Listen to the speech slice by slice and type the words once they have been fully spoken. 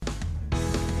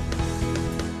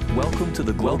Welcome to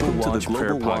the Global Watch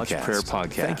Prayer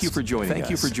Podcast. Thank you for joining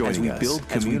us as we build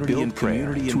community in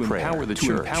prayer to empower the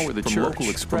church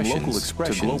from local expressions to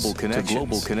global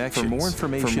connections. For more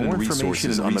information and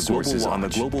resources on the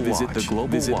Global Watch, visit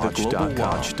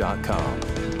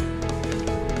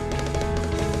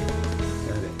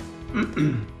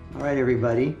theglobalwatch.com. All right,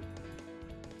 everybody.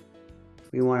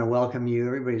 We want to welcome you.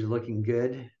 Everybody's looking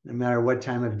good, no matter what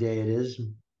time of day it is,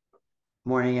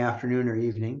 morning, afternoon, or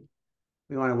evening.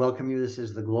 We want to welcome you. This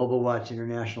is the Global Watch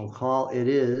International Call. It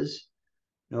is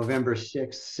November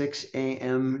 6th, 6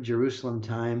 a.m. Jerusalem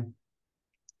time.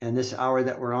 And this hour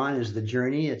that we're on is The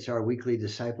Journey. It's our weekly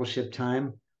discipleship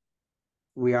time.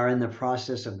 We are in the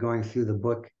process of going through the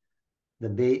book, The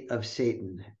Bait of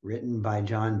Satan, written by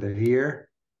John Bevere,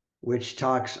 which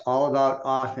talks all about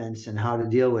offense and how to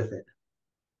deal with it.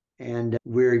 And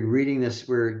we're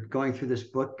going through this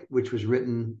book, which was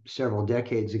written several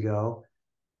decades ago,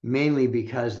 mainly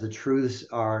because the truths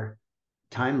are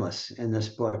timeless in this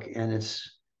book, and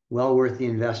it's well worth the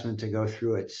investment to go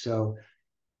through it. So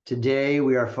today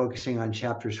we are focusing on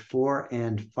chapters 4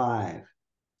 and 5.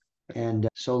 And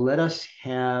so let us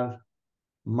have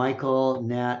Michael,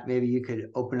 Nat, maybe you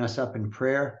could open us up in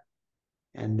prayer,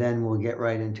 and then we'll get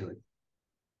right into it.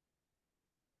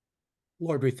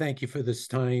 Lord, we thank you for this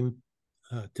time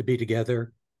to be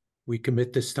together. We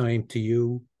commit this time to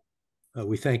you.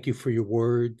 We thank you for your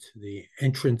word. The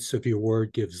entrance of your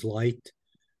word gives light.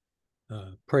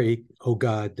 Pray, oh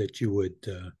God, that you would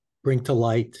bring to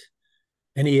light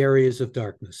any areas of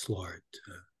darkness, Lord.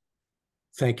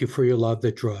 Thank you for your love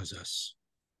that draws us.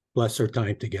 Bless our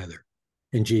time together.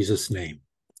 In Jesus' name,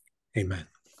 amen.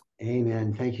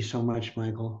 Amen. Thank you so much,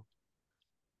 Michael.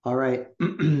 All right.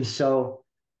 So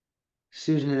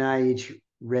Susan and I each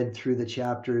read through the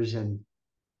chapters, and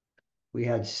we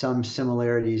had some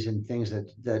similarities and things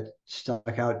that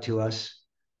stuck out to us,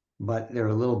 but they're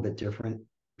a little bit different.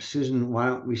 Susan, why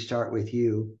don't we start with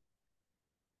you,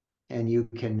 and you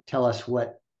can tell us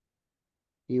what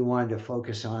you wanted to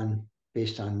focus on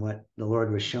based on what the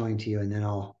Lord was showing to you, and then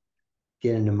I'll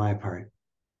get into my part.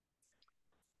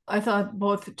 I thought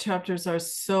both chapters are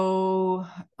so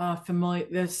familiar.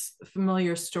 There's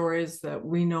familiar stories that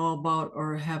we know about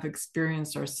or have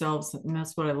experienced ourselves, and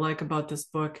that's what I like about this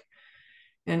book.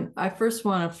 And I first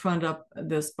want to front up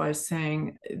this by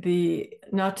saying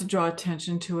not to draw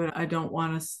attention to it. I don't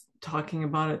want us talking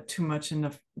about it too much in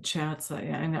the chats. I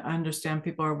understand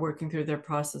people are working through their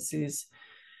processes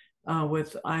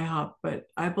with IHOP, but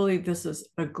I believe this is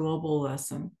a global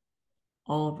lesson,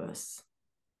 all of us.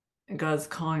 God's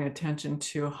calling attention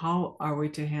to how are we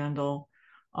to handle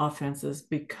offenses,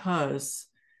 because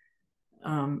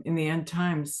in the end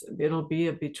times, it'll be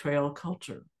a betrayal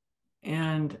culture.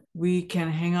 And we can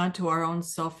hang on to our own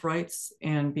self-rights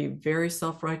and be very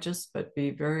self-righteous, but be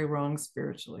very wrong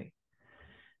spiritually.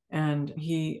 And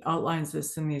he outlines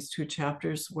this in these two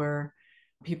chapters where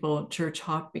people church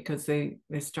hop because they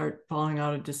start falling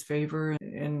out of disfavor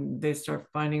and they start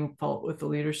finding fault with the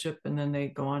leadership, and then they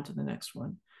go on to the next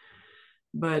one.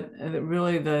 But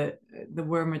really the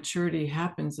where maturity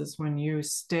happens is when you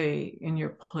stay in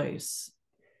your place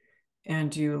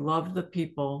and you love the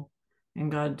people, and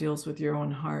God deals with your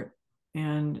own heart.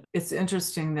 And it's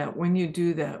interesting that when you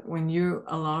do that, when you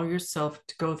allow yourself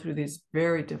to go through these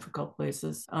very difficult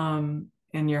places, and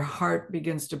your heart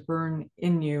begins to burn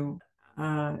in you,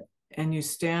 and you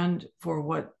stand for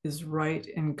what is right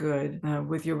and good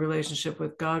with your relationship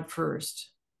with God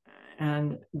first,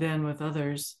 and then with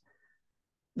others,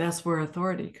 that's where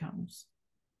authority comes.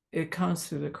 It comes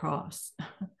through the cross.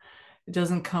 It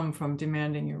doesn't come from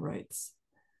demanding your rights.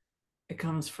 It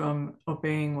comes from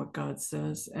obeying what God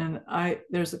says. And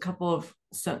there's a couple of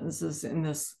sentences in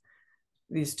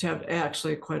these chapters,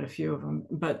 actually quite a few of them,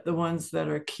 but the ones that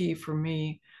are key for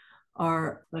me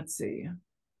are, let's see,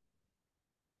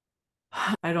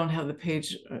 I don't have the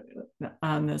page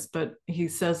on this, but he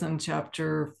says in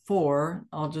chapter 4,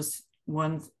 I'll just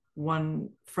one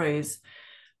phrase,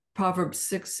 Proverbs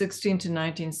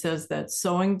 6:16-19 says that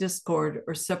sowing discord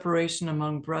or separation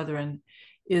among brethren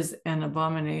is an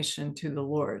abomination to the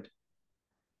Lord.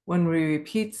 When we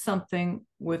repeat something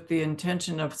with the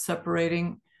intention of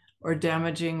separating or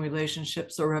damaging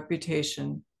relationships or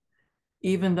reputation,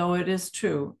 even though it is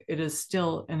true, it is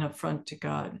still an affront to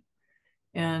God.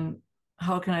 And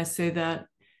how can I say that?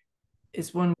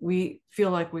 Is when we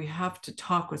feel like we have to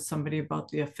talk with somebody about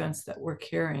the offense that we're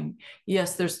carrying.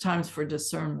 Yes, there's times for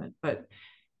discernment, but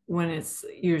when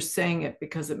you're saying it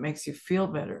because it makes you feel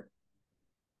better,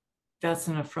 that's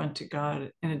an affront to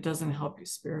God, and it doesn't help you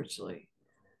spiritually.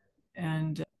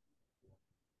 And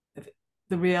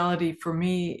the reality for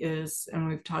me is, and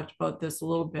we've talked about this a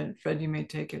little bit, Fred, you may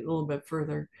take it a little bit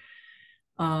further.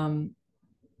 The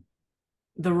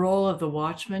role of the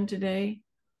watchman today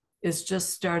is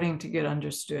just starting to get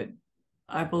understood.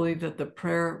 I believe that the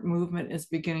prayer movement is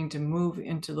beginning to move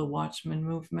into the watchman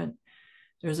movement.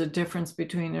 There's a difference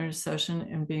between intercession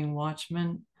and being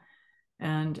watchmen.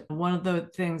 And one of the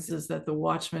things is that the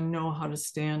watchmen know how to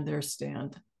stand their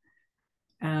stand.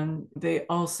 And they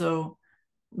also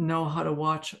know how to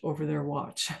watch over their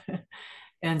watch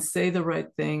and say the right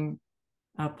thing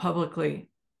publicly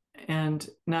and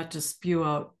not to spew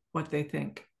out what they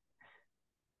think.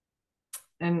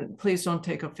 And please don't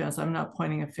take offense. I'm not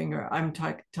pointing a finger. I'm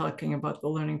talking about the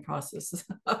learning process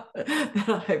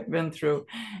that I've been through.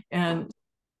 And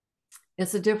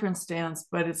it's a different stance,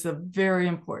 but it's a very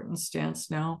important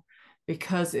stance now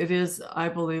because it is, I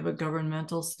believe, a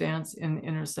governmental stance in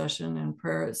intercession and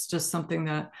prayer. It's just something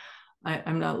that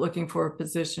I'm not looking for a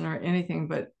position or anything,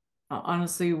 but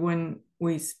honestly, when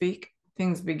we speak,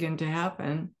 things begin to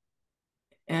happen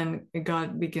and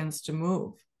God begins to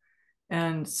move.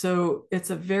 And so it's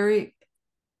a very,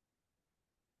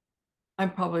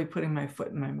 I'm probably putting my foot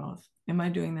in my mouth. Am I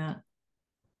doing that?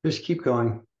 Just keep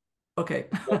going. Okay.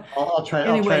 I'll try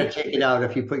to take it out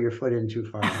if you put your foot in too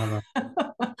far.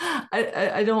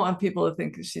 I don't want people to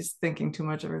think she's thinking too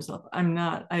much of herself. I'm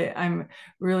not. I'm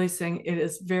really saying it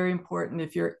is very important.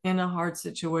 If you're in a hard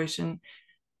situation,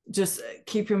 just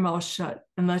keep your mouth shut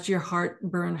and let your heart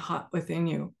burn hot within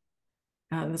you.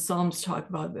 The Psalms talk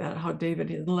about that, how David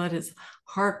had let his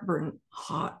heart burn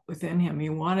hot within him. He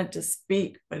wanted to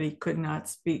speak, but he could not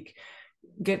speak.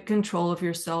 Get control of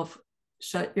yourself.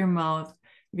 Shut your mouth.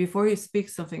 Before you speak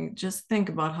something, just think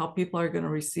about how people are going to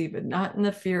receive it, not in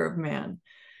the fear of man,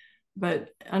 but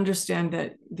understand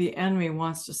that the enemy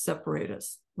wants to separate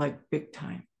us like big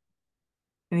time.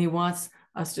 And he wants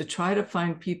us to try to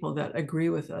find people that agree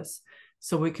with us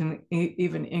so we can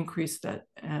even increase that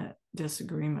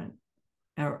disagreement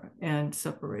and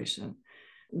separation.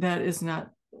 That is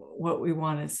not what we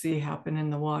want to see happen in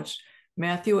the watch.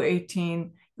 Matthew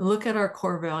 18, look at our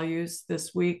core values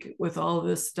this week with all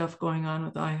this stuff going on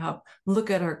with IHOP.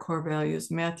 Look at our core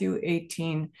values. Matthew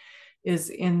 18 is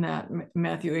in that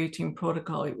Matthew 18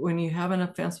 protocol. When you have an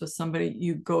offense with somebody,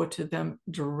 you go to them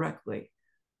directly.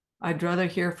 I'd rather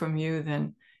hear from you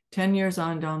than 10 years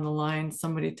on down the line,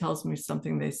 somebody tells me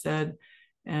something they said,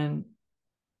 and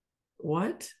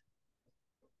what?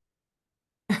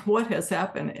 What has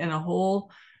happened? And a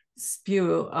whole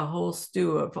stew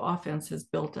of offense has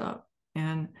built up.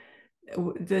 And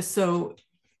this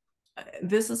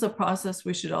is a process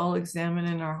we should all examine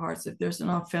in our hearts. If there's an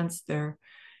offense there,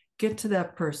 get to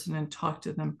that person and talk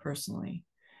to them personally.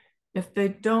 If they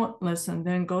don't listen,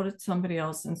 then go to somebody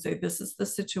else and say, this is the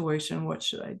situation, what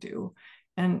should I do?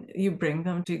 And you bring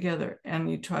them together and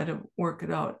you try to work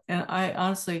it out. And I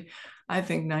honestly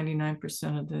think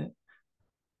 99% of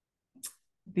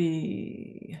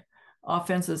the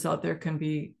offenses out there can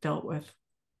be dealt with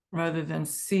rather than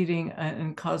seeding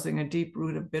and causing a deep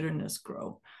root of bitterness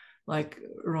grow, like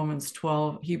Hebrews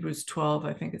 12,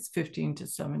 I think it's 15 to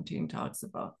 17 talks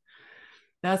about.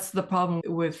 That's the problem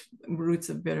with roots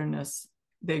of bitterness.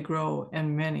 They grow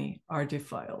and many are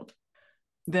defiled.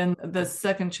 Then the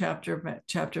second chapter,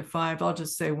 chapter 5, I'll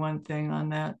just say one thing on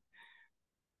that.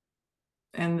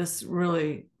 And this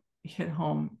really hit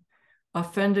home.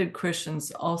 Offended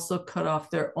Christians also cut off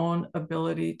their own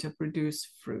ability to produce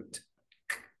fruit.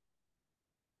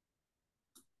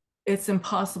 It's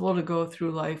impossible to go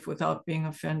through life without being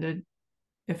offended.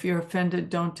 If you're offended,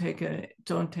 don't take it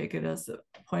as a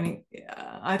pointing.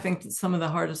 I think some of the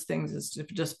hardest things is to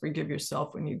just forgive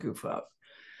yourself when you goof up.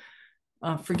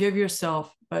 Forgive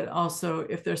yourself, but also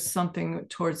if there's something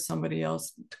towards somebody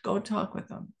else, go talk with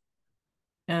them.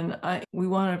 And we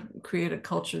want to create a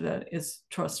culture that is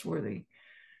trustworthy.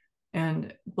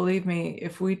 And believe me,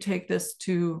 if we take this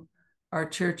to our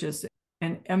churches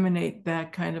and emanate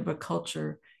that kind of a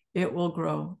culture, it will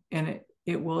grow and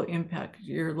it will impact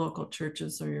your local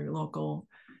churches or your local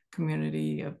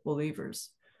community of believers.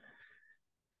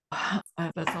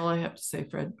 That's all I have to say,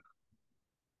 Fred.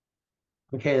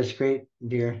 Okay, that's great,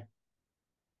 dear.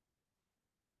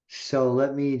 So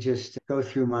let me just go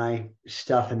through my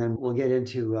stuff and then we'll get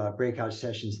into breakout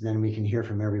sessions and then we can hear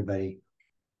from everybody.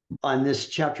 On this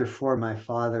chapter 4, my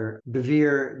father,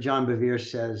 John Bevere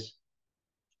says,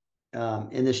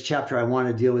 in this chapter, I want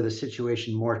to deal with a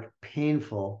situation more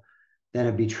painful than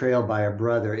a betrayal by a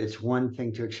brother. It's one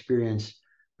thing to experience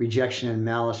rejection and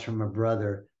malice from a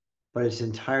brother, but it's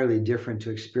entirely different to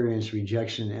experience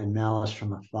rejection and malice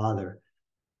from a father.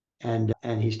 And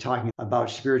he's talking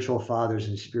about spiritual fathers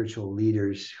and spiritual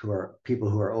leaders who are people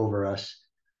who are over us.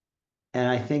 And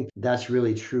I think that's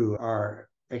really true. Our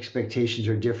expectations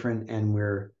are different, and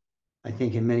we're, I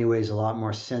think, in many ways, a lot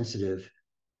more sensitive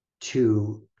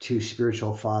to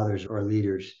spiritual fathers or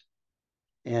leaders.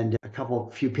 And a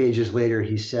few pages later,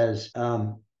 he says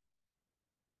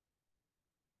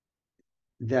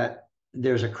that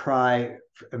there's a cry,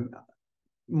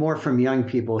 more from young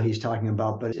people he's talking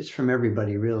about, but it's from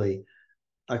everybody really,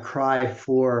 a cry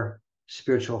for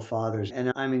spiritual fathers.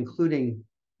 And I'm including,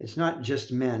 it's not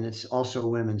just men, it's also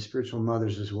women, spiritual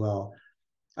mothers as well.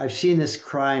 I've seen this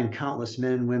cry in countless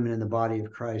men and women in the body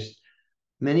of Christ.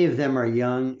 Many of them are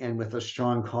young and with a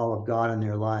strong call of God in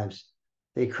their lives.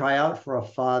 They cry out for a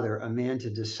father, a man to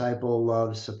disciple,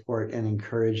 love, support, and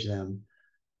encourage them.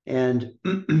 And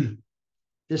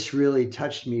this really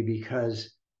touched me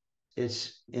because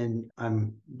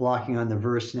I'm blocking on the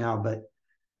verse now, but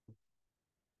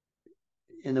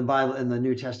in the Bible, in the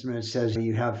New Testament, it says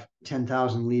you have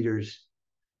 10,000 leaders,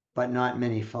 but not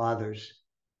many fathers.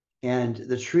 And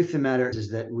the truth of the matter is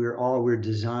that we're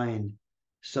designed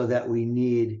so that we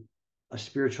need a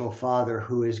spiritual father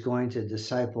who is going to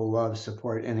disciple, love,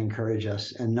 support, and encourage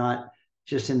us, and not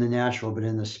just in the natural, but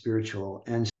in the spiritual.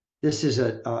 And this is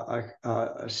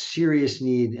a serious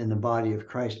need in the body of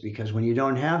Christ, because when you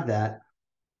don't have that,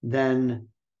 then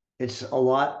it's a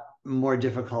lot more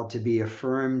difficult to be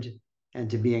affirmed and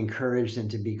to be encouraged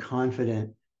and to be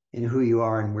confident in who you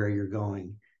are and where you're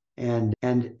going. And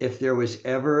if there was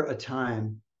ever a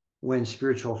time when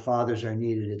spiritual fathers are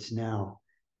needed, it's now.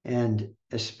 And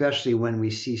especially when we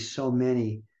see so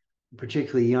many,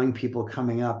 particularly young people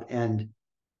coming up, and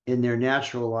in their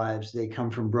natural lives, they come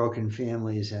from broken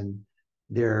families and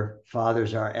their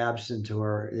fathers are absent,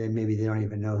 or maybe they don't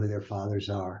even know who their fathers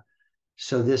are.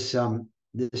 So this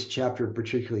chapter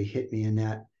particularly hit me in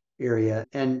that area.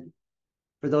 And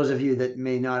for those of you that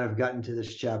may not have gotten to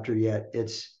this chapter yet,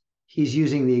 he's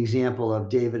using the example of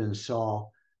David and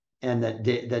Saul, and that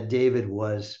David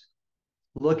was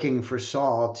looking for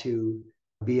Saul to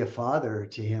be a father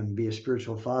to him, be a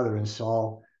spiritual father, and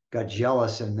Saul got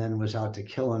jealous and then was out to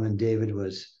kill him. And David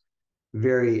was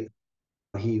it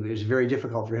was very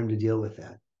difficult for him to deal with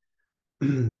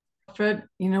that. Fred,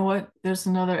 you know what? There's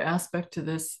another aspect to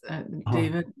this,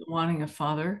 David wanting a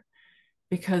father,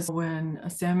 because when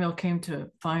Samuel came to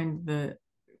find the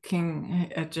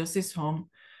king at Jesse's home,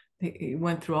 he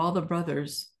went through all the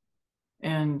brothers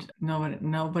and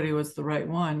nobody was the right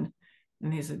one.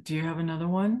 And he said, "Do you have another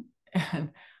one?" And,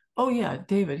 "Oh yeah,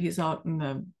 David, he's out in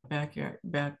the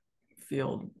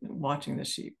backfield watching the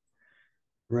sheep."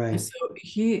 Right. And so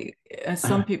he, as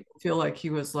some people feel like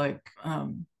he was like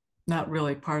not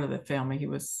really part of the family. He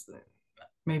was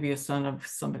maybe a son of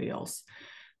somebody else.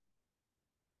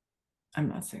 I'm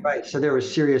not saying right. So there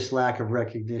was serious lack of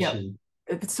recognition.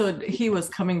 Yeah. So he was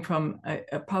coming from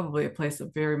probably a place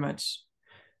of very much.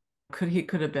 He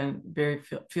could have been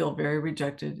feel very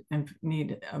rejected and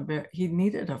he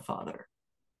needed a father.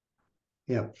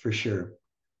 Yeah, for sure.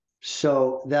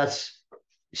 So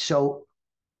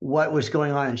what was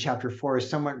going on in chapter 4 is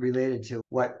somewhat related to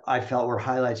what I felt were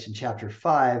highlights in chapter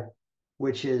 5,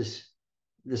 which is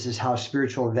this is how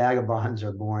spiritual vagabonds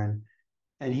are born.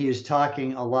 And he is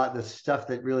talking a lot. The stuff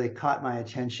that really caught my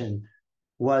attention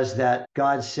was that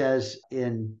God says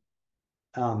in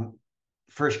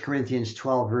 1 Corinthians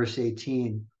 12, verse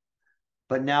 18,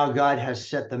 "But now God has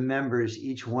set the members,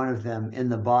 each one of them, in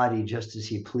the body just as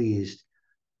he pleased."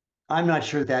 I'm not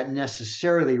sure that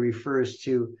necessarily refers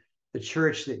to the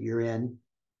church that you're in,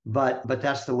 but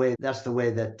that's the way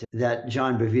that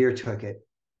John Bevere took it.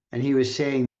 And he was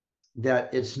saying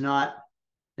that it's not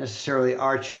necessarily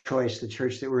our choice, the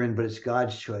church that we're in, but it's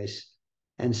God's choice.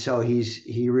 And so he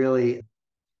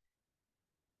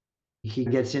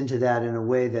gets into that in a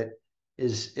way that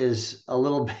is a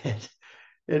little bit,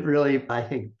 it really, I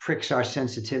think, pricks our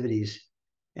sensitivities.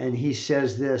 And he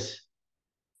says this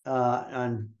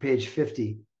on page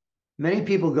 50. "Many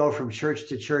people go from church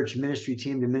to church, ministry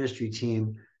team to ministry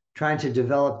team, trying to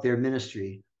develop their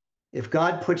ministry. If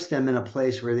God puts them in a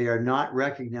place where they are not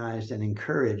recognized and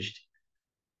encouraged,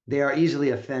 they are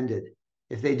easily offended.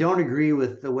 If they don't agree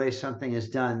with the way something is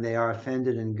done, they are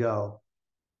offended and go.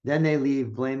 Then they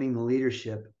leave blaming the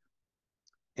leadership."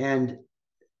 And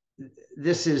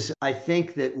this is, I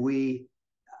think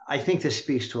this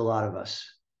speaks to a lot of us.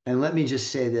 And let me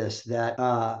just say this, that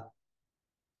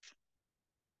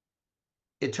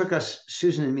it took us,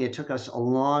 Susan and me, it took us a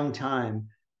long time,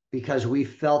 because we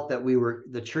felt that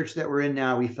the church that we're in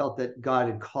now, we felt that God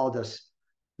had called us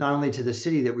not only to the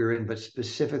city that we were in, but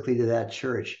specifically to that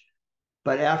church.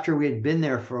 But after we had been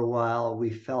there for a while, we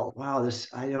felt, wow,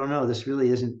 I don't know, this really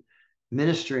isn't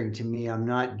ministering to me. I'm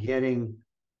not getting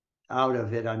out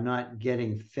of it. I'm not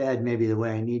getting fed maybe the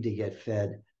way I need to get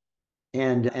fed.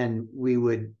 And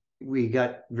we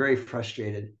got very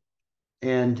frustrated.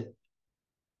 And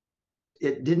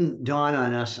it didn't dawn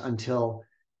on us until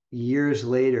years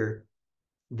later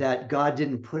that God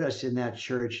didn't put us in that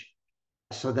church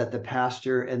so that the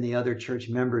pastor and the other church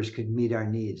members could meet our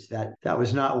needs. That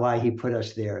was not why he put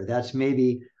us there. That's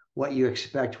maybe what you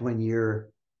expect when you're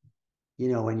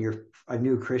a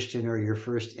new Christian or you're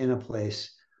first in a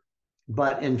place.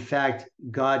 But in fact,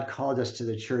 God called us to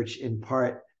the church in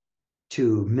part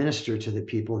to minister to the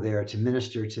people there, to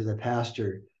minister to the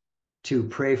pastor, to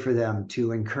pray for them,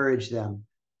 to encourage them,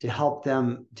 to help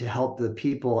the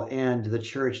people and the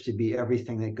church to be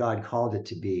everything that God called it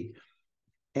to be.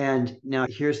 And now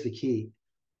here's the key,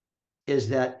 is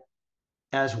that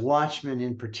as watchmen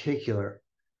in particular,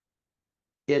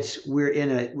 we're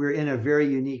in a very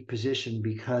unique position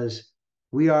because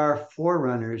we are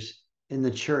forerunners in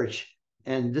the church.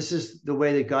 And this is the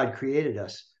way that God created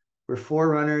us. We're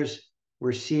forerunners.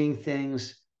 We're seeing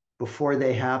things before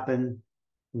they happen.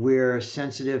 We're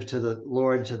sensitive to the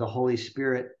Lord, to the Holy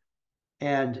Spirit.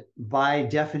 And by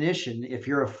definition, if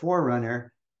you're a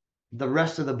forerunner, the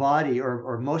rest of the body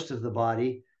or most of the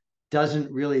body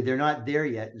they're not there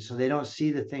yet. And so they don't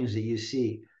see the things that you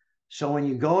see. So when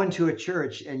you go into a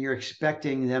church and you're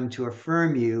expecting them to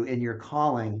affirm you in your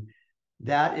calling,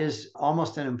 that is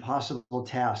almost an impossible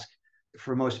task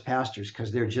for most pastors,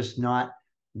 because they're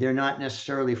not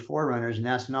necessarily forerunners, and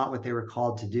that's not what they were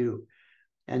called to do.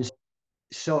 And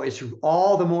so it's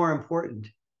all the more important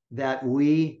that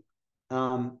we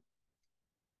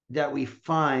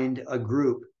find a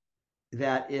group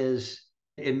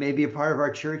it may be a part of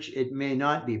our church, it may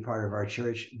not be part of our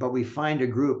church, but we find a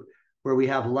group where we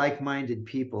have like-minded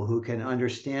people who can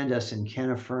understand us and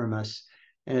can affirm us.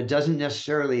 And it doesn't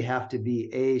necessarily have to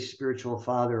be a spiritual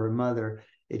father or mother.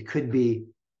 It could be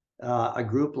a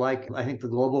group like, I think the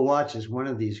Global Watch is one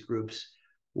of these groups,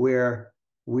 where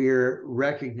we're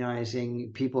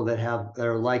recognizing people that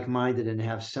are like-minded and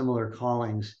have similar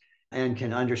callings and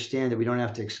can understand that we don't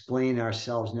have to explain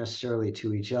ourselves necessarily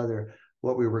to each other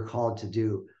what we were called to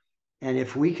do. And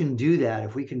if we can do that,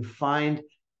 if we can find,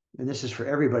 and this is for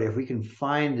everybody, if we can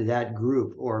find that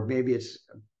group, or maybe it's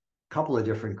a couple of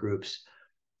different groups,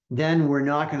 then we're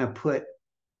not going to put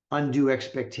undue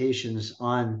expectations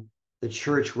on the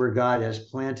church where God has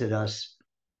planted us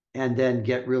and then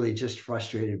get really just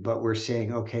frustrated. But we're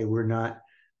saying, okay, we're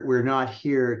not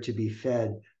here to be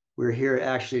fed. We're here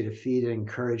actually to feed and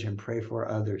encourage and pray for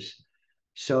others.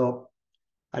 So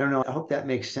I don't know. I hope that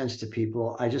makes sense to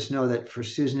people. I just know that for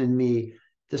Susan and me,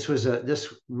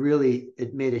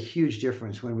 it made a huge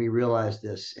difference when we realized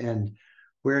this. And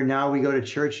where now we go to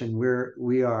church and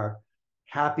we are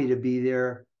happy to be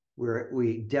there.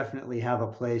 We definitely have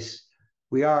a place.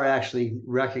 We are actually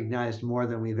recognized more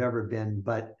than we've ever been,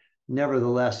 but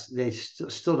nevertheless, they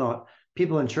still don't.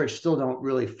 People in church still don't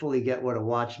really fully get what a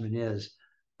watchman is.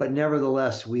 But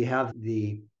nevertheless, we have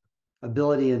the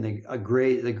ability and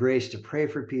the grace to pray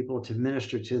for people, to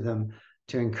minister to them,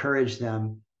 to encourage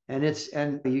them. And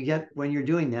you get, when you're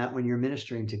doing that, when you're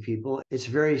ministering to people, it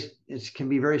can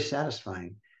be very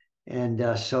satisfying.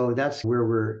 And so that's where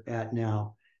we're at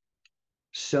now.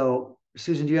 So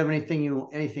Susan, do you have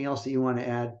anything else that you want to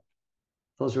add?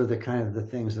 Those are the kind of the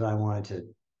things that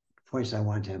points I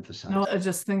wanted to emphasize. No, I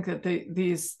just think that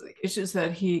these issues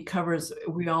that he covers,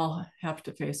 we all have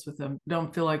to face with them.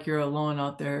 Don't feel like you're alone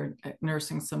out there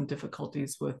nursing some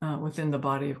difficulties within the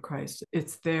body of Christ.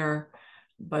 It's there,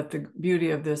 but the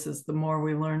beauty of this is the more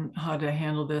we learn how to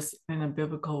handle this in a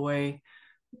biblical way,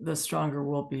 the stronger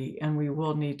we'll be, and we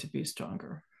will need to be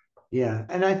stronger. Yeah,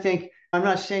 and I think I'm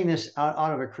not saying this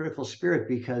out of a critical spirit,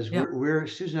 because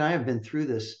Susan and I have been through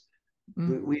this.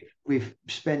 We've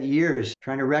spent years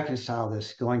trying to reconcile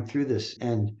this, going through this,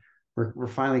 and we're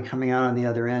finally coming out on the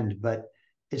other end. But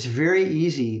it's very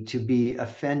easy to be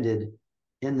offended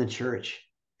in the church,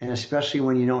 and especially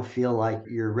when you don't feel like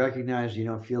you're recognized, you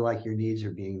don't feel like your needs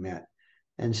are being met.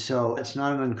 And so it's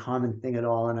not an uncommon thing at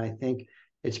all. And I think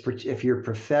if you're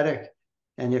prophetic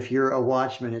and if you're a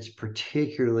watchman, it's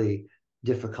particularly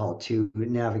difficult to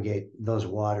navigate those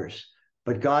waters.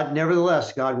 But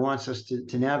nevertheless, God wants us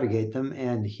to navigate them.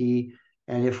 And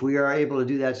if we are able to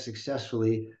do that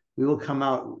successfully, we will come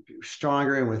out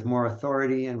stronger and with more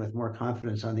authority and with more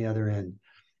confidence on the other end.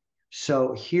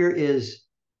 So here is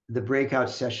the breakout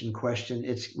session question.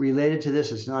 It's related to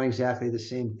this. It's not exactly the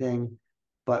same thing,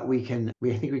 but I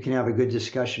think we can have a good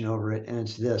discussion over it. And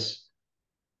it's this.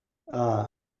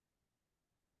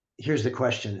 here's the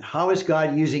question. How is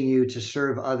God using you to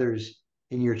serve others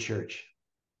in your church?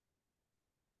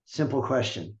 Simple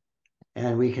question.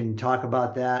 And we can talk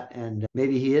about that. And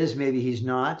maybe he is, maybe he's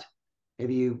not.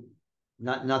 Maybe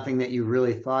nothing that you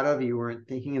really thought of. You weren't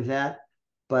thinking of that.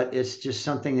 But it's just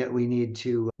something that we need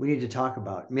to talk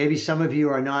about. Maybe some of you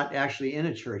are not actually in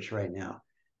a church right now.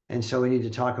 And so we need to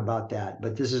talk about that.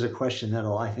 But this is a question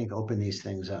that'll, I think, open these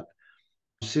things up.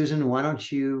 Susan, why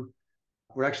don't you,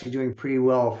 we're actually doing pretty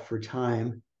well for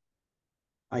time.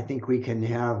 I think we can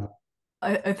have.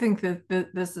 I think that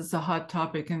this is a hot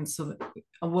topic, and so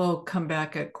we'll come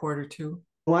back at 1:45.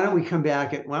 Why don't we come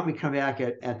back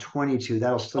at 22?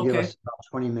 That'll still give us about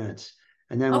 20 minutes.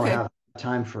 And then we'll have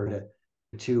time for it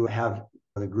to have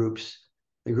the group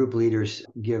leaders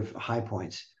give high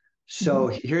points. So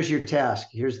here's your task.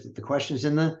 Here's the questions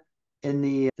in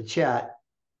the chat.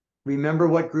 Remember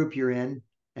what group you're in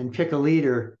and pick a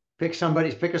leader, pick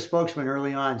a spokesman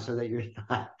early on so that you're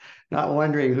not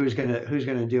wondering who's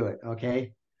gonna do it.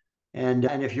 Okay. And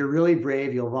if you're really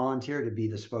brave, you'll volunteer to be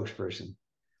the spokesperson.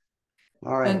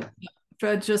 All right. And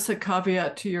Fred, just a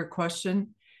caveat to your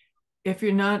question. If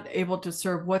you're not able to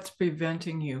serve, what's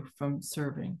preventing you from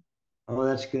serving? Oh,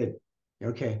 that's good.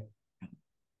 Okay.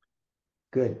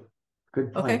 Good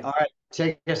point. Okay. All right.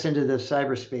 Take us into the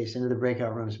cyberspace, into the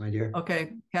breakout rooms, my dear.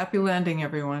 Okay. Happy landing,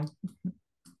 everyone.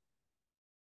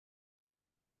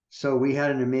 So we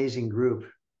had an amazing group.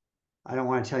 I don't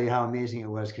want to tell you how amazing it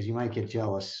was because you might get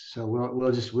jealous. So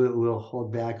we'll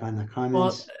hold back on the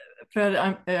comments. Well,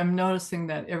 Fred, I'm noticing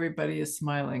that everybody is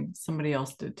smiling. Somebody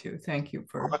else did too. Thank you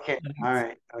for. Okay. All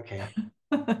right. Okay.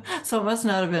 So it must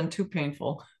not have been too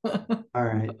painful. All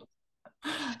right.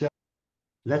 So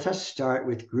let us start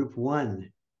with group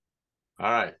one.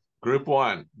 All right. Group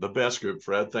one, the best group,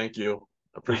 Fred. Thank you.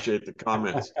 Appreciate the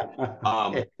comments.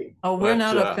 We're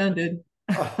not offended.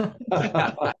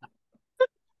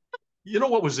 You know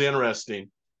what was interesting?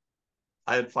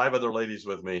 I had 5 other ladies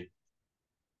with me,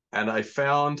 and I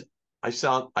found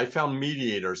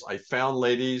mediators. I found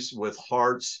ladies with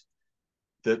hearts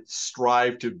that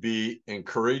strive to be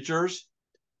encouragers,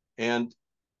 and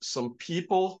some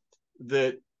people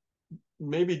that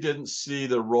maybe didn't see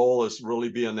the role as really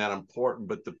being that important,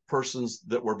 but the persons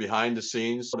that were behind the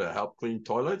scenes to help clean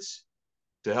toilets,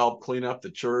 to help clean up the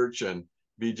church and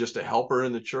be just a helper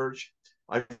in the church.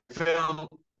 I found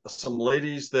some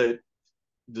ladies that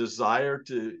desire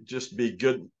to just be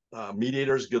good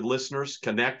mediators, good listeners,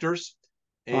 connectors,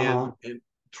 and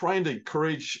trying to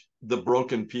encourage the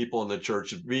broken people in the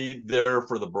church, be there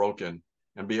for the broken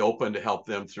and be open to help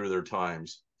them through their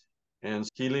times. And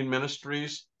healing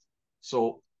ministries.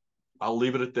 So I'll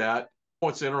leave it at that.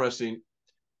 What's interesting,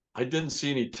 I didn't see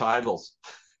any titles,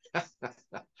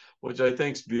 which I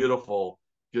think is beautiful,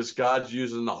 because God's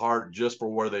using the heart just for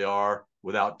where they are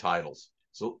without titles.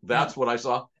 So that's what I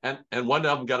saw. And one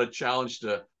of them got a challenge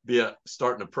to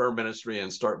starting a prayer ministry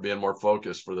and start being more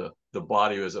focused for the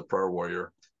body as a prayer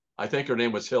warrior. I think her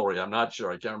name was Hillary. I'm not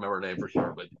sure. I can't remember her name for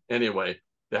sure. But anyway,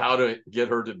 how to get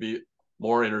her to be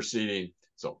more interceding.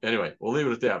 So anyway, we'll leave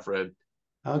it at that, Fred.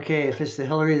 Okay, if it's the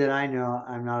Hillary that I know,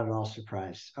 I'm not at all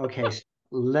surprised. Okay, so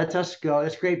let us go.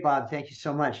 That's great, Bob. Thank you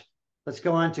so much. Let's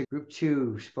go on to group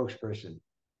 2 spokesperson.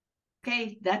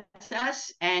 Okay, that's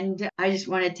us. And I just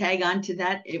want to tag on to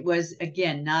that. It was,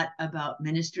 again, not about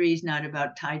ministries, not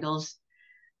about titles,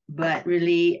 but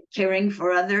really caring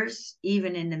for others,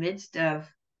 even in the midst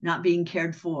of not being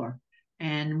cared for.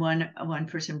 And one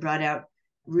person brought out,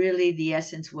 really the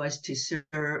essence was to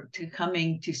serve, to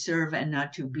coming to serve and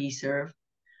not to be served.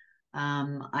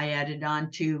 I added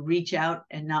on to reach out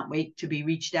and not wait to be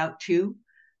reached out to.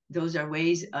 Those are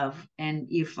ways of, and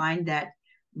you find that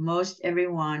most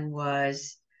everyone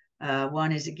was,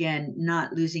 one is, again,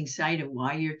 not losing sight of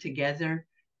why you're together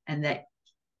and that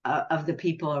of the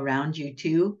people around you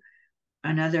too.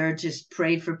 Another just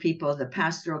prayed for people, the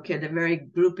pastoral care, the very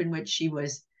group in which she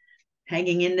was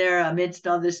hanging in there amidst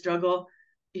all this struggle.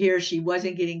 Here she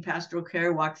wasn't getting pastoral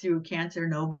care, walked through cancer,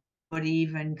 nobody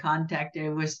even contacted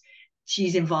her.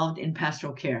 She's involved in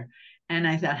pastoral care. And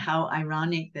I thought how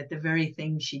ironic that the very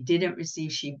thing she didn't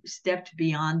receive, she stepped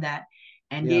beyond that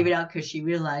and gave it out because she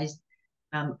realized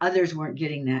others weren't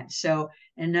getting that. So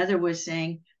another was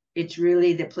saying it's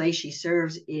really the place she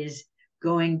serves is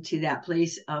going to that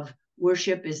place of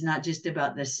worship is not just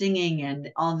about the singing and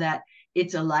all that.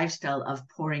 It's a lifestyle of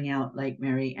pouring out like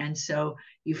Mary. And so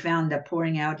you found the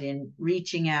pouring out in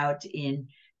reaching out, in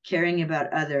caring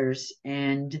about others.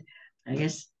 And I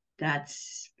guess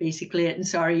that's basically it. And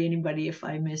sorry, anybody, if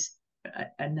I missed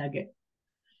a nugget.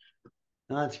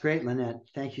 No, that's great, Lynette.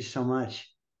 Thank you so much.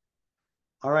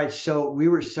 All right. So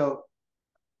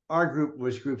our group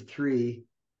was group 3,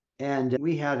 and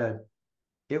we had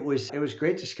it was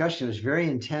great discussion. It was very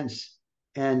intense.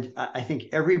 And I think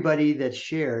everybody that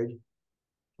shared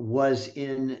was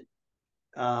in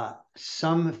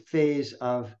some phase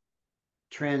of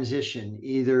transition,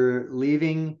 either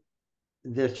leaving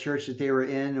the church that they were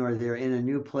in, or they're in a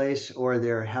new place, or they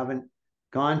haven't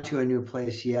gone to a new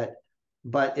place yet.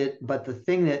 But the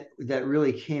thing that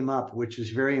really came up, which was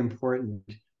very important,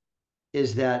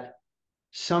 is that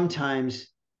sometimes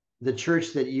the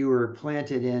church that you were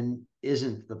planted in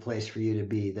isn't the place for you to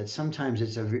be. That sometimes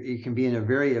you can be in a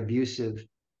very abusive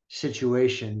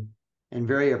situation and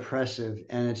very oppressive,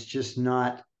 and it's just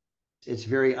not, it's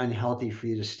very unhealthy for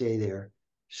you to stay there.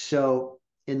 So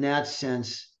in that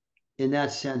sense,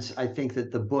 I think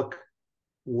that the book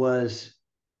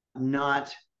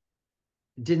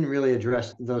didn't really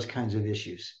address those kinds of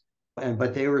issues.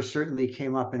 But they certainly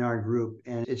came up in our group,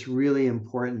 and it's really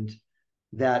important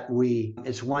that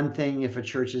it's one thing if a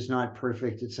church is not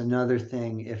perfect, it's another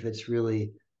thing if it's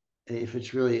really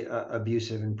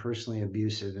abusive and personally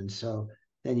abusive. And so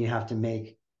then you have to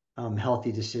make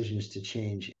healthy decisions to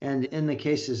change. And in the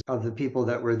cases of the people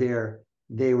that were there,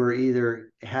 they were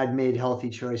either had made healthy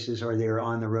choices or they were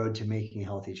on the road to making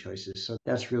healthy choices. So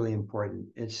that's really important.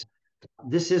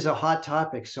 This is a hot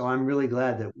topic, so I'm really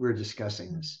glad that we're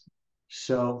discussing this.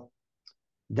 So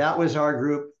that was our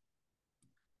group.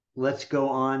 Let's go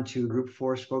on to group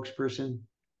 4 spokesperson.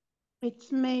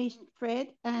 It's me, Fred,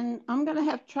 and I'm going to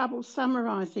have trouble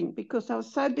summarizing because I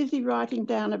was so busy writing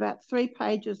down about 3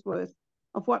 pages worth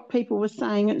of what people were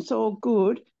saying. It's all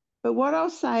good. But what I'll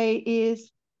say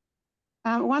is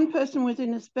one person was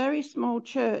in this very small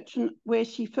church where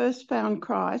she first found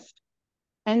Christ,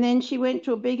 and then she went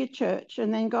to a bigger church,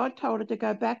 and then God told her to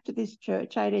go back to this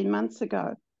church 18 months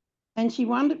ago. And she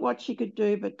wondered what she could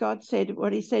do, but God said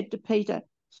what he said to Peter,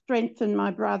 strengthen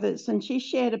my brothers. And she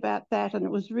shared about that, and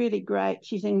it was really great.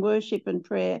 She's in worship and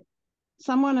prayer.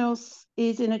 Someone else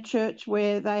is in a church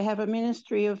where they have a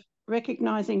ministry of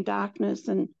recognizing darkness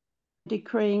and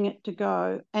decreeing it to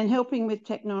go and helping with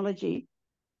technology.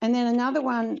 And then another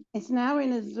one is now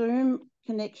in a Zoom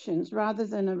connections rather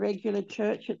than a regular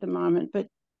church at the moment, but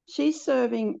she's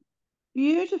serving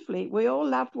beautifully. We all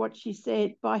loved what she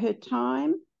said by her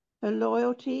time, her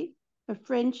loyalty, her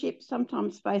friendship,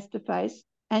 sometimes face-to-face,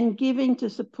 and giving to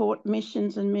support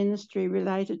missions and ministry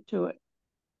related to it.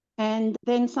 And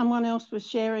then someone else was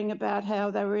sharing about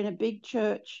how they were in a big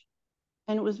church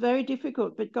and it was very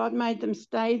difficult, but God made them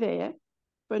stay there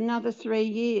for another 3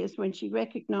 years when she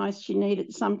recognized she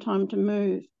needed some time to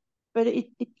move. But it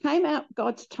came out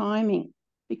God's timing,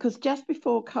 because just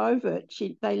before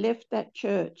COVID, they left that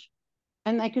church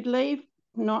and they could leave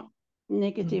not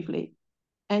negatively.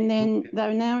 And then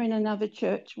they're now in another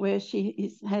church where she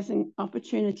is having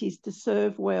opportunities to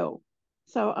serve well.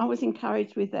 So I was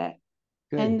encouraged with that.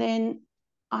 Good. And then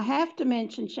I have to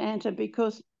mention Shanta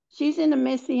because she's in a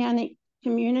Messianic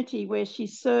community where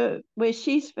she's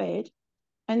fed.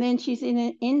 And then she's in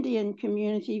an Indian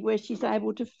community where she's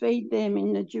able to feed them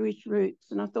in the Jewish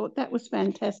roots. And I thought that was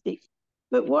fantastic.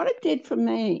 But what it did for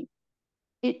me,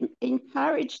 it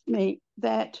encouraged me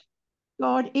that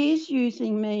God is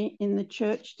using me in the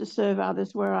church to serve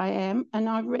others where I am. And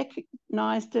I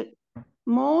recognized it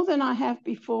more than I have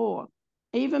before,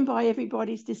 even by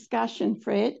everybody's discussion,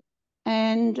 Fred.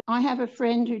 And I have a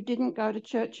friend who didn't go to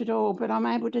church at all, but I'm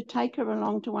able to take her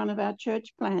along to one of our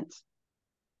church plants.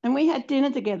 And we had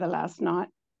dinner together last night.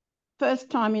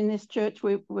 First time in this church,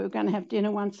 we were going to have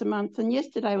dinner once a month. And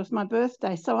yesterday was my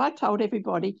birthday. So I told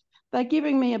everybody they're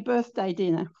giving me a birthday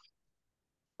dinner.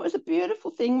 It was a beautiful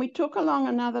thing. We took along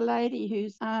another lady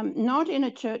who's not in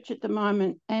a church at the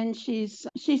moment. And she's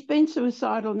been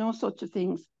suicidal and all sorts of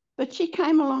things. But she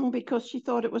came along because she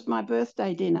thought it was my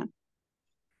birthday dinner.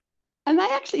 And they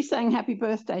actually sang happy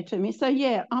birthday to me. So,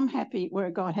 yeah, I'm happy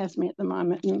where God has me at the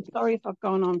moment. And sorry if I've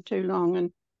gone on too long.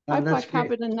 And I hope I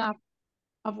covered enough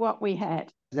of what we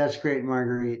had. That's great,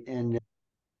 Marguerite. And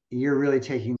you're really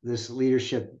taking this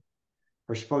leadership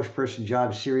or spokesperson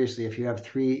job seriously. If you have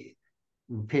 3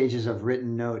 pages of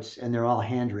written notes and they're all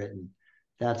handwritten,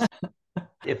 that's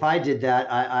if I did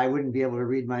that, I wouldn't be able to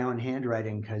read my own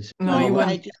handwriting because you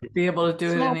wouldn't be able to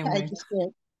do it anyway.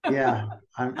 Yeah,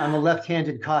 I'm a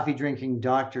left-handed coffee drinking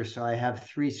doctor, so I have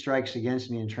 3 strikes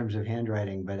against me in terms of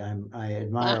handwriting, but I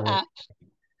admire what.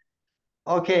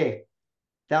 Okay,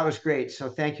 that was great. So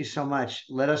thank you so much.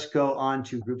 Let us go on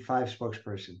to group 5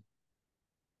 spokesperson.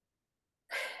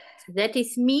 That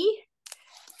is me.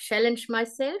 Challenge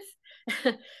myself.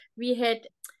 We had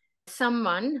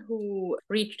someone who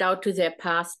reached out to their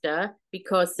pastor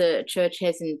because the church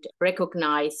hasn't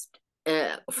recognized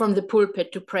from the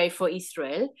pulpit to pray for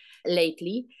Israel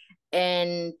lately.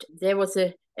 And there was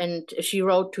and she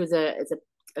wrote to the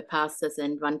pastors,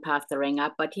 and one pastor rang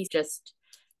up, but he just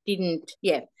didn't,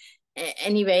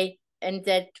 anyway. And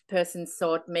that person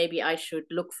thought maybe I should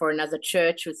look for another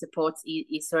church who supports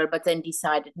Israel, but then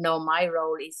decided, no, my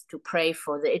role is to pray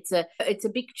for it's a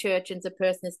big church, and the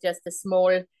person is just a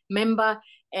small member.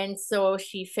 And so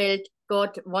she felt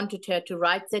God wanted her to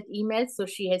write that email, so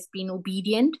she has been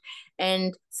obedient.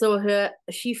 And so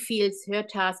she feels her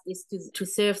task is to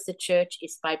serve the church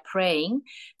is by praying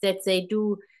that they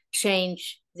do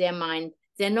change their mind.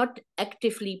 They're not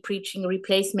actively preaching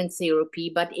replacement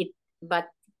therapy, but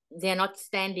they're not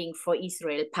standing for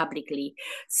Israel publicly.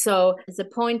 So the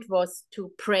point was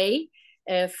to pray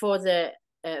for the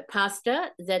pastor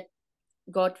that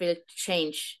God will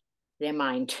change their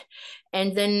mind.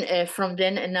 And then from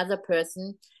then another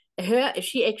person,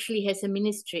 she actually has a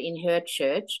ministry in her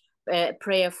church,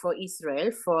 prayer for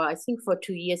Israel, I think for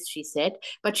 2 years, she said,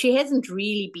 but she hasn't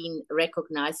really been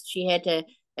recognized. She had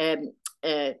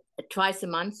a twice a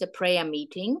month a prayer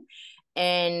meeting,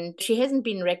 and she hasn't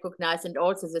been recognized. And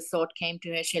also the thought came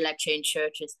to her, shall I change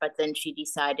churches? But then she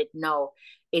decided, no,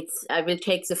 I will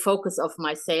take the focus of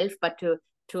myself, but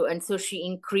and so she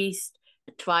increased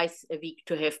twice a week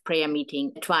to have prayer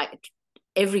meeting,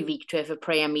 every week to have a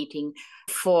prayer meeting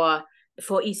for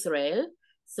Israel.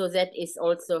 So that is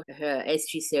also her, as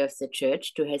she serves the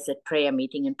church, to have that prayer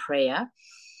meeting and prayer.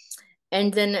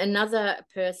 And then another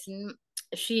person,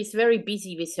 she's very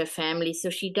busy with her family, so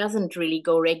she doesn't really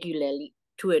go regularly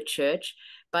to a church,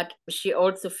 but she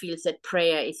also feels that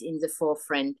prayer is in the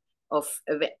forefront of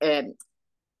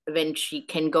when she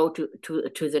can go to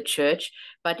the church,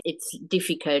 but it's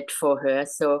difficult for her.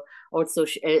 So also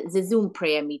the Zoom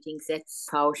prayer meetings, that's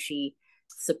how she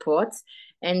supports.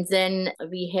 And then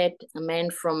we had a man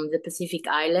from the Pacific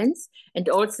Islands, and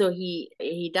also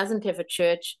he doesn't have a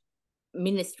church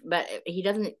ministry, but he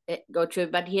doesn't go to,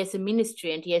 but he has a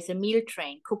ministry, and he has a meal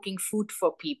train cooking food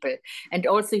for people. And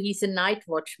also he's a night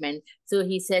watchman. So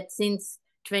he said since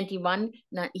 21,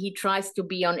 he tries to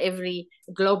be on every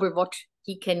global watch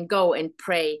he can go and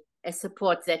pray and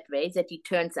support that way, that he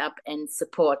turns up and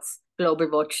supports Global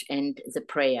Watch and the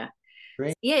prayer.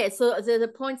 Great. Yeah, so the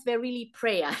points were really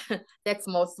prayer. That's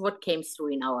most what came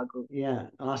through in our group. Yeah,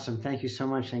 awesome. Thank you so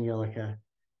much, Angelica.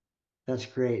 That's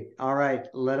great. All right,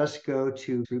 let us go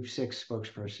to Group 6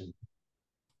 spokesperson.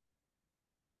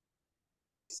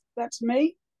 That's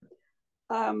me.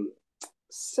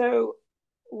 So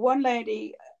one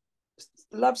lady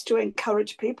loves to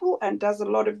encourage people and does a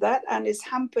lot of that, and is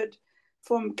hampered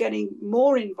from getting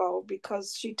more involved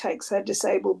because she takes her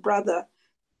disabled brother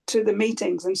to the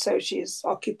meetings, and so she's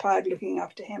occupied looking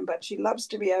after him, but she loves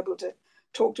to be able to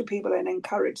talk to people and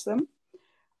encourage them.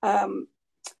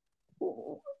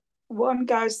 One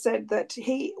guy said that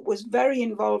he was very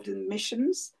involved in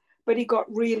missions, but he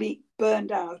got really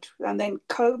burned out, and then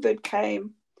COVID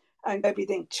came and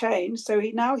everything changed. So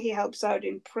he helps out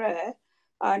in prayer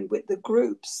and with the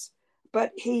groups,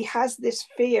 but he has this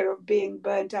fear of being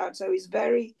burnt out. So he's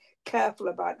very careful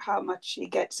about how much he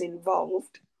gets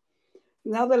involved.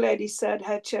 Another lady said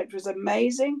her church was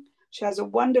amazing. She has a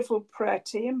wonderful prayer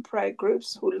team, prayer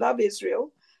groups who love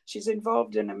Israel. She's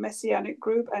involved in a messianic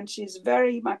group, and she's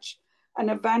very much an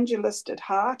evangelist at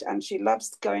heart, and she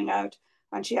loves going out.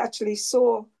 And she actually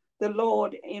saw the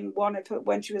Lord in one of her,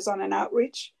 when she was on an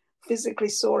outreach, physically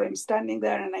saw him standing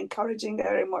there and encouraging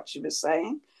her in what she was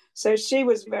saying. So she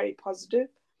was very positive.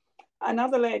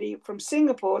 Another lady from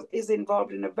Singapore is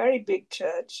involved in a very big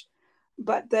church,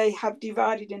 but they have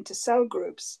divided into cell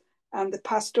groups, and the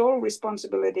pastoral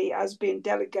responsibility has been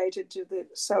delegated to the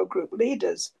cell group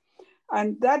leaders.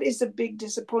 And that is a big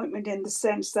disappointment in the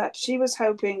sense that she was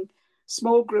hoping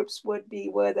small groups would be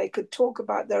where they could talk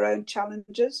about their own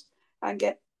challenges and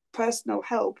get personal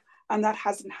help, and that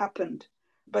hasn't happened.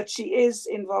 But she is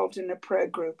involved in a prayer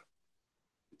group.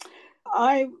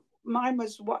 Mine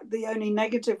was the only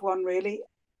negative one, really.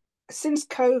 Since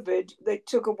COVID, they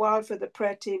took a while for the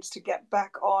prayer teams to get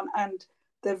back on, and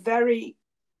they're very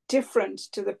different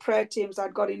to the prayer teams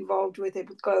I'd got involved with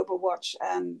Global Watch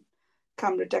and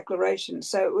Camera Declaration.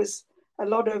 So it was a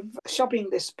lot of shopping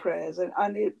list prayers,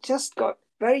 and it just got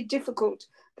very difficult.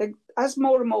 As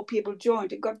more and more people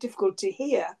joined, it got difficult to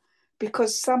hear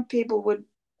because some people would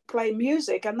play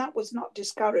music, and that was not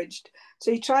discouraged.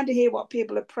 So you're trying to hear what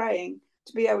people are praying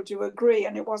to be able to agree,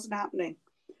 and it wasn't happening.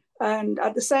 And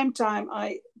at the same time,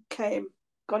 I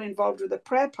got involved with a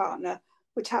prayer partner,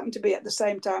 which happened to be at the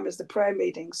same time as the prayer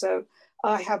meeting. So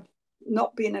I have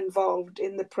not been involved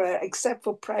in the prayer except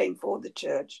for praying for the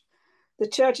church. The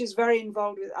church is very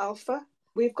involved with Alpha,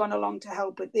 we've gone along to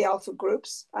help with the alpha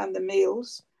groups and the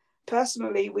meals.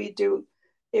 Personally, we do,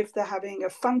 if they're having a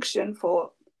function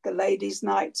for the ladies'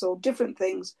 nights or different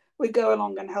things, we go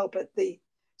along and help at the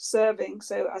serving.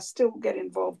 So I still get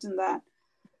involved in that.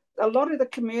 A lot of the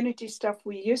community stuff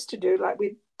we used to do, like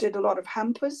we did a lot of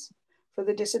hampers for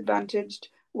the disadvantaged.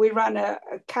 We ran a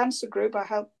cancer group. I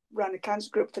helped run a cancer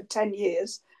group for 10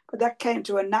 years, but that came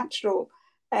to a natural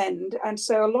end. And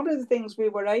so a lot of the things we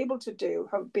were able to do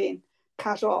have been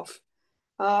cut off.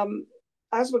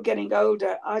 As we're getting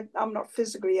older, I'm not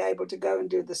physically able to go and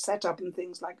do the setup and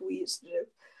things like we used to do.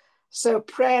 So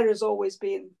prayer has always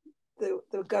been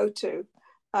the go-to,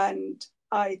 and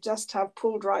I just have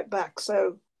pulled right back.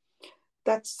 So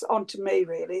that's on to me,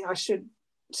 really. I should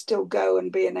still go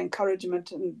and be an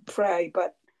encouragement and pray,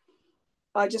 but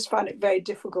I just find it very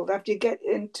difficult. After you get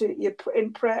into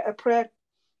a prayer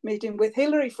meeting with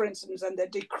Hillary, for instance, and they're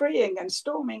decreeing and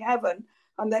storming heaven,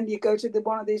 and then you go to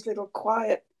one of these little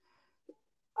quiet,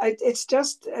 it's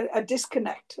just a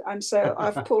disconnect. And so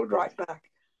I've pulled right back.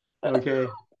 Okay.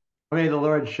 May the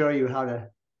Lord show you how to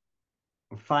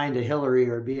find a Hillary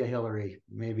or be a Hillary,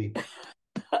 maybe,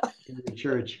 in the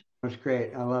church. That's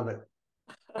great. I love it.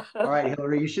 All right,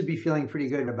 Hillary, you should be feeling pretty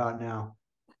good about now.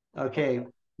 Okay,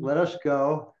 let us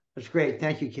go. That's great.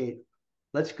 Thank you, Kate.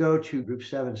 Let's go to Group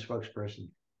 7 spokesperson.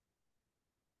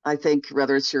 I think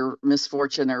whether it's your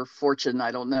misfortune or fortune,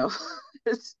 I don't know.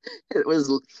 It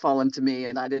was fallen to me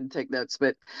and I didn't take notes,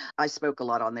 but I spoke a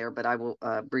lot on there, but I will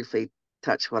briefly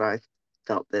touch what I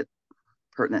felt that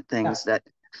pertinent things. That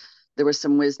there was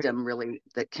some wisdom really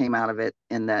that came out of it,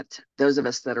 in that those of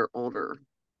us that are older,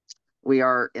 we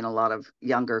are in a lot of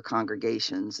younger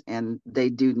congregations, and they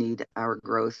do need our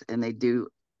growth, and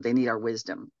they need our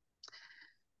wisdom.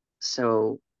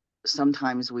 So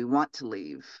sometimes we want to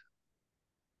leave,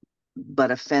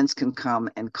 but offense can come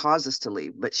and cause us to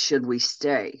leave. But should we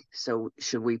stay? So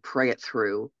should we pray it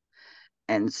through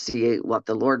and see what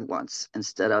the Lord wants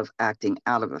instead of acting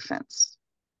out of offense?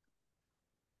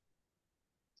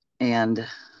 And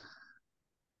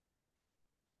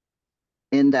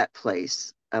in that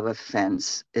place of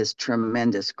offense is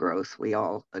tremendous growth. We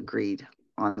all agreed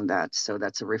on that. So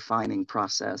that's a refining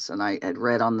process. And I had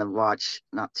read on the watch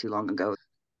not too long ago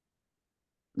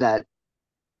that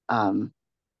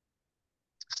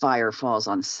fire falls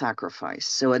on sacrifice.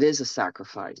 So it is a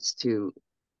sacrifice to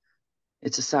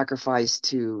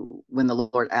when the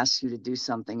Lord asks you to do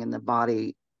something in the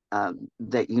body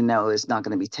that you know is not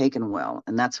going to be taken well.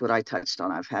 And that's what I touched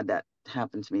on. I've had that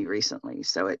happen to me recently.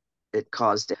 So it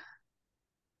caused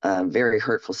a very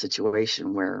hurtful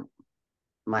situation where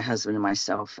my husband and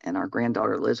myself and our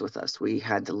granddaughter lives with us. We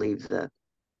had to leave the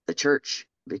church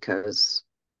because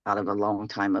out of a long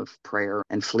time of prayer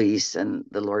and fleece, and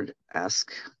the Lord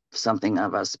asked something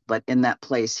of us. But in that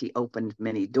place, he opened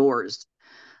many doors,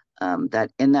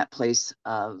 that in that place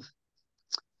of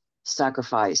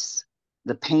sacrifice,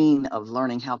 the pain of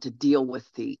learning how to deal with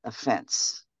the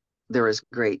offense, there is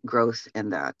great growth in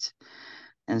that.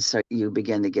 And so you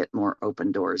begin to get more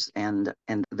open doors, and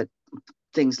the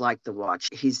things like the watch,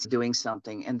 he's doing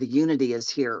something, and the unity is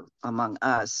here among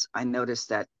us. I noticed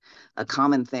that a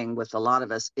common thing with a lot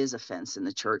of us is offense in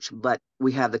the church, but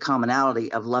we have the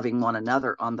commonality of loving one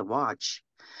another on the watch,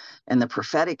 and the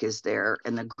prophetic is there,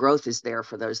 and the growth is there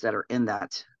for those that are in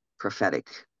that prophetic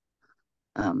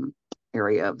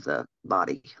area of the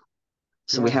body.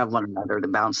 So we have one another to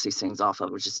bounce these things off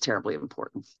of, which is terribly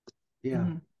important. Yeah.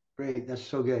 Great. That's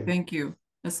so good. Thank you.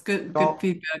 That's good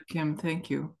feedback, Kim. Thank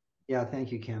you. Yeah,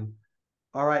 thank you, Kim.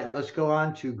 All right, let's go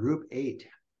on to Group 8.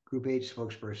 Group 8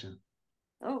 spokesperson.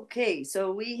 Okay,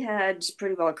 so we had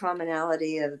pretty well a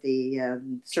commonality of the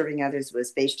serving others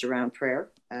was based around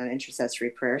prayer, intercessory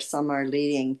prayer. Some are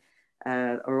leading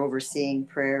or overseeing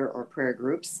prayer or prayer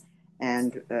groups,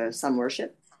 and some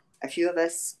worship. A few of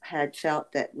us had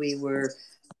felt that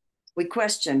we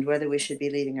questioned whether we should be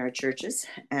leading our churches,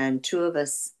 and 2 of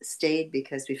us stayed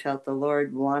because we felt the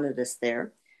Lord wanted us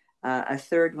there. A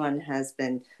third one has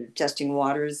been testing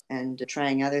waters and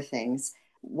trying other things.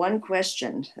 One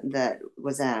question that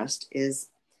was asked is,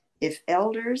 if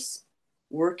elders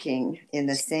working in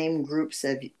the same groups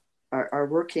are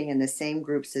working in the same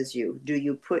groups as you, do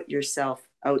you put yourself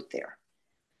out there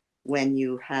when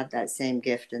you have that same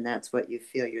gift and that's what you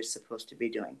feel you're supposed to be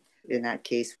doing? In that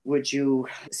case, would you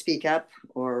speak up,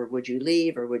 or would you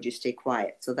leave, or would you stay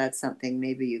quiet? So that's something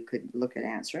maybe you could look at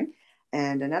answering.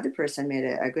 And another person made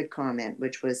a good comment,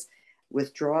 which was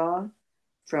withdraw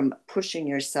from pushing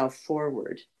yourself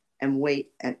forward and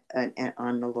wait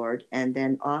on the Lord. And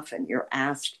then often you're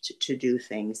asked to do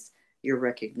things. You're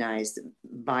recognized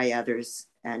by others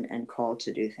and called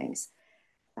to do things.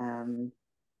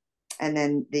 And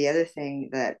then the other thing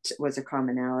that was a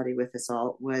commonality with us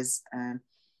all was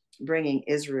bringing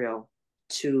Israel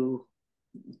to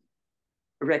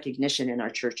recognition in our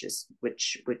churches,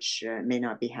 which may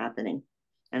not be happening.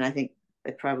 And I think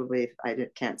it probably, I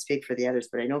can't speak for the others,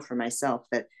 but I know for myself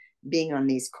that being on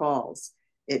these calls,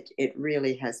 it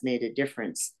really has made a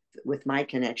difference with my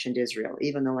connection to Israel.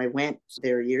 Even though I went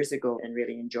there years ago and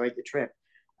really enjoyed the trip,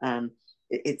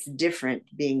 it's different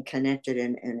being connected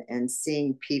and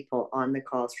seeing people on the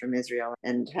calls from Israel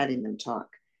and having them talk.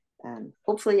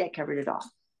 Hopefully I covered it all.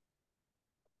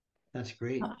 That's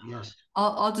great. Yes.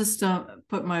 I'll just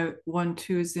put my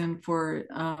 1-2s in for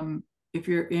if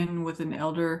you're in with an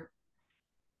elder,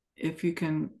 if you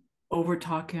can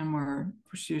overtalk him or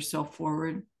push yourself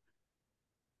forward.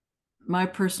 My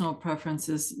personal preference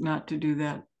is not to do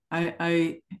that.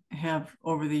 I have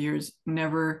over the years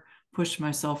never pushed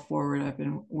myself forward.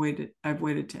 I've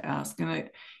waited to ask. And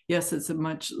yes, it's a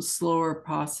much slower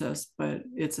process, but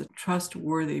it's a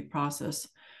trustworthy process.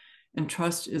 And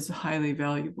trust is highly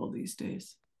valuable these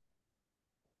days.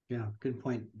 Yeah, good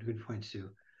point. Good point, Sue.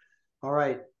 All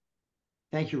right.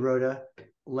 Thank you, Rhoda.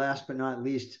 Last but not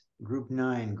least, Group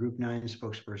 9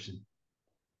 spokesperson.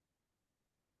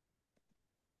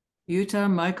 Utah,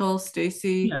 Michael,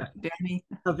 Stacy, Danny.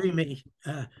 Avimi,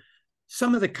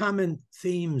 some of the common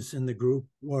themes in the group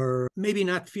were maybe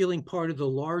not feeling part of the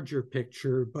larger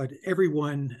picture, but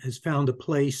everyone has found a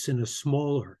place in a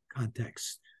smaller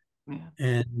context.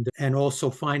 Yeah. And also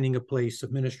finding a place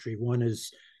of ministry. One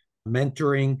is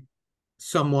mentoring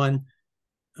someone,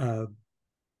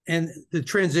 and the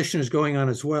transition is going on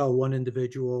as well. One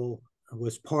individual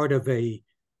was part of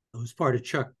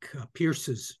Chuck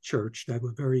Pierce's church that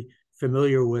was very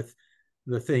familiar with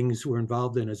the things we're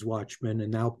involved in as watchmen,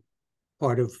 and now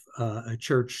part of a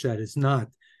church that is not.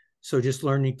 So just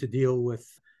learning to deal with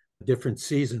different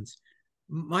seasons.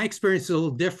 My experience is a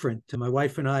little different. My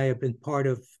wife and I have been part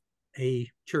of a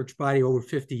church body over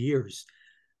 50 years.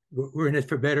 We're in it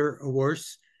for better or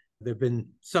worse. There have been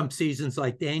some seasons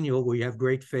like Daniel where you have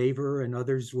great favor, and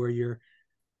others where you're,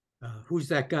 who's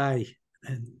that guy?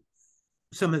 And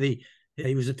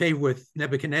he was in favor with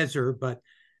Nebuchadnezzar, but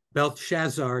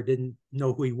Belshazzar didn't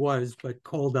know who he was, but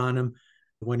called on him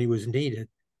when he was needed.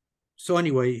 So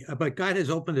anyway, but God has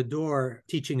opened the door,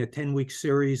 teaching a 10-week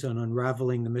series on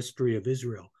unraveling the mystery of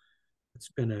Israel. It's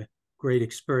been a great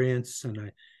experience, and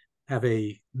I have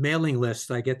a mailing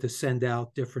list I get to send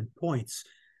out different points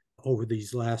over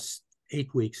these last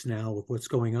 8 weeks now of what's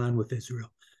going on with Israel.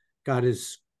 God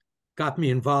has got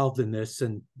me involved in this,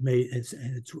 and it's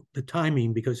the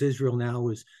timing, because Israel now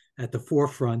is at the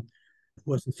forefront. It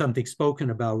wasn't something spoken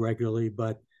about regularly,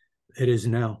 but it is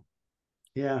now.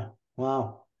 Yeah.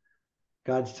 Wow.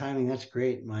 God's timing. That's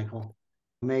great, Michael.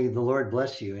 May the Lord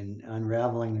bless you in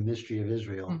unraveling the mystery of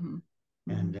Israel. Mm-hmm.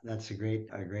 And that's a great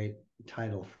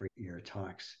title for your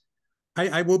talks.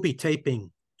 I will be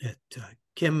taping it.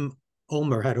 Kim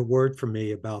Ulmer had a word for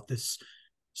me about this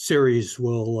series.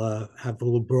 Will have a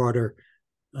little broader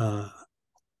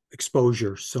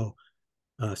exposure. So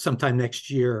sometime next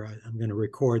year, I'm going to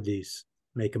record these,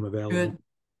 make them available. Good.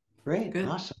 Great. Good.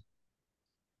 Awesome.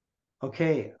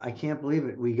 Okay, I can't believe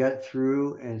it. We got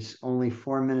through, and it's only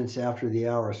 4 minutes after the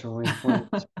hour, so only 4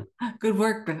 minutes. Good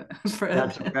work, Fred.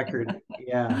 That's a record.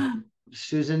 Yeah.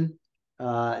 Susan,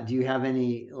 do you have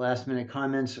any last-minute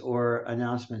comments or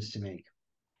announcements to make?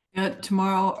 Yeah,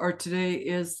 tomorrow or today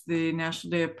is the National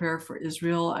Day of Prayer for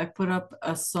Israel. I put up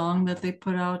a song that they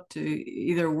put out to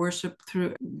either worship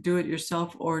through, do it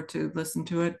yourself, or to listen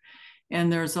to it. And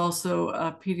there's also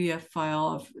a PDF file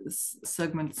of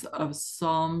segments of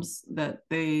Psalms that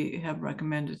they have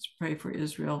recommended to pray for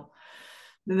Israel.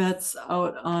 That's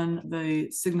out on the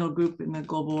Signal group in the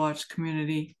Global Watch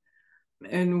community.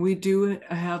 And we do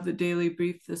have the daily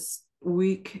brief this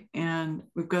week, and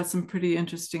we've got some pretty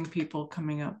interesting people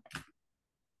coming up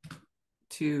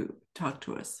to talk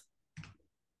to us.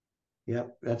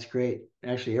 Yep, that's great.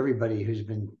 Actually, everybody who's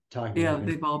been talking. Yeah,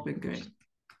 they've all been great.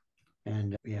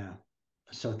 And yeah.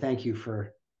 So thank you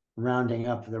for rounding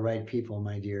up the right people,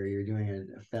 my dear. You're doing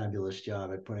a fabulous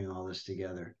job at putting all this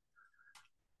together.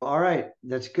 All right,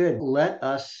 that's good. Let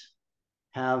us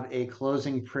have a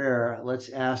closing prayer. Let's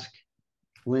ask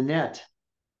Lynette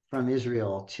from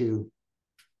Israel to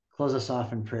close us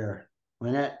off in prayer.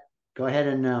 Lynette, go ahead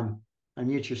and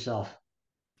unmute yourself.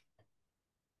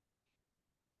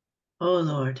 Oh,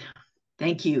 Lord,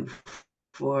 thank you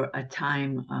for a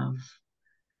time of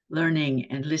learning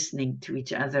and listening to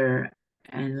each other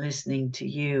and listening to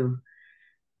you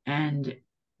and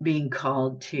being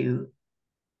called to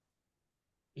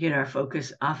get our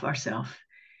focus off ourselves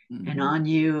and on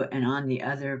you and on the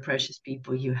other precious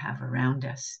people you have around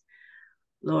us.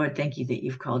 Lord, thank you that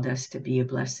you've called us to be a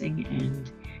blessing,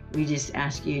 and we just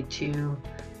ask you to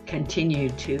continue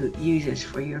to use us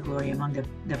for your glory among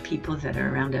the people that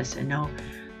are around us, and know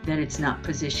that it's not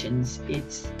positions,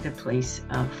 it's the place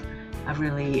of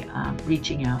really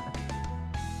reaching out,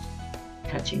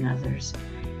 touching others.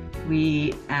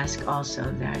 We ask also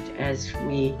that as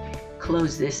we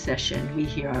close this session, we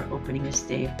hear our opening this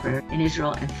day of prayer in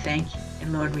Israel, and thank you.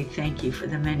 And Lord, we thank you for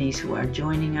the many who are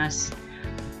joining us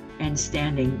and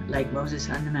standing like Moses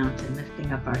on the mountain,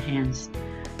 lifting up our hands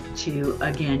to,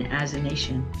 again, as a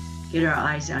nation, get our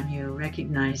eyes on you,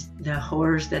 recognize the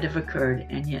horrors that have occurred,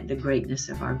 and yet the greatness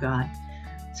of our God.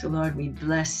 So Lord, we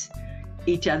bless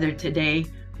each other today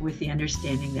with the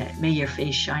understanding that may your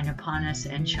face shine upon us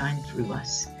and shine through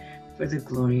us for the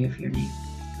glory of your name.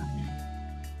 Amen.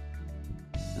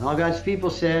 And all God's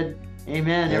people said,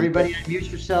 amen. Everybody unmute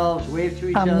yourselves, wave to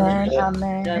each other. Amen.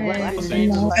 God bless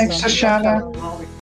you. Thanks, Shoshana.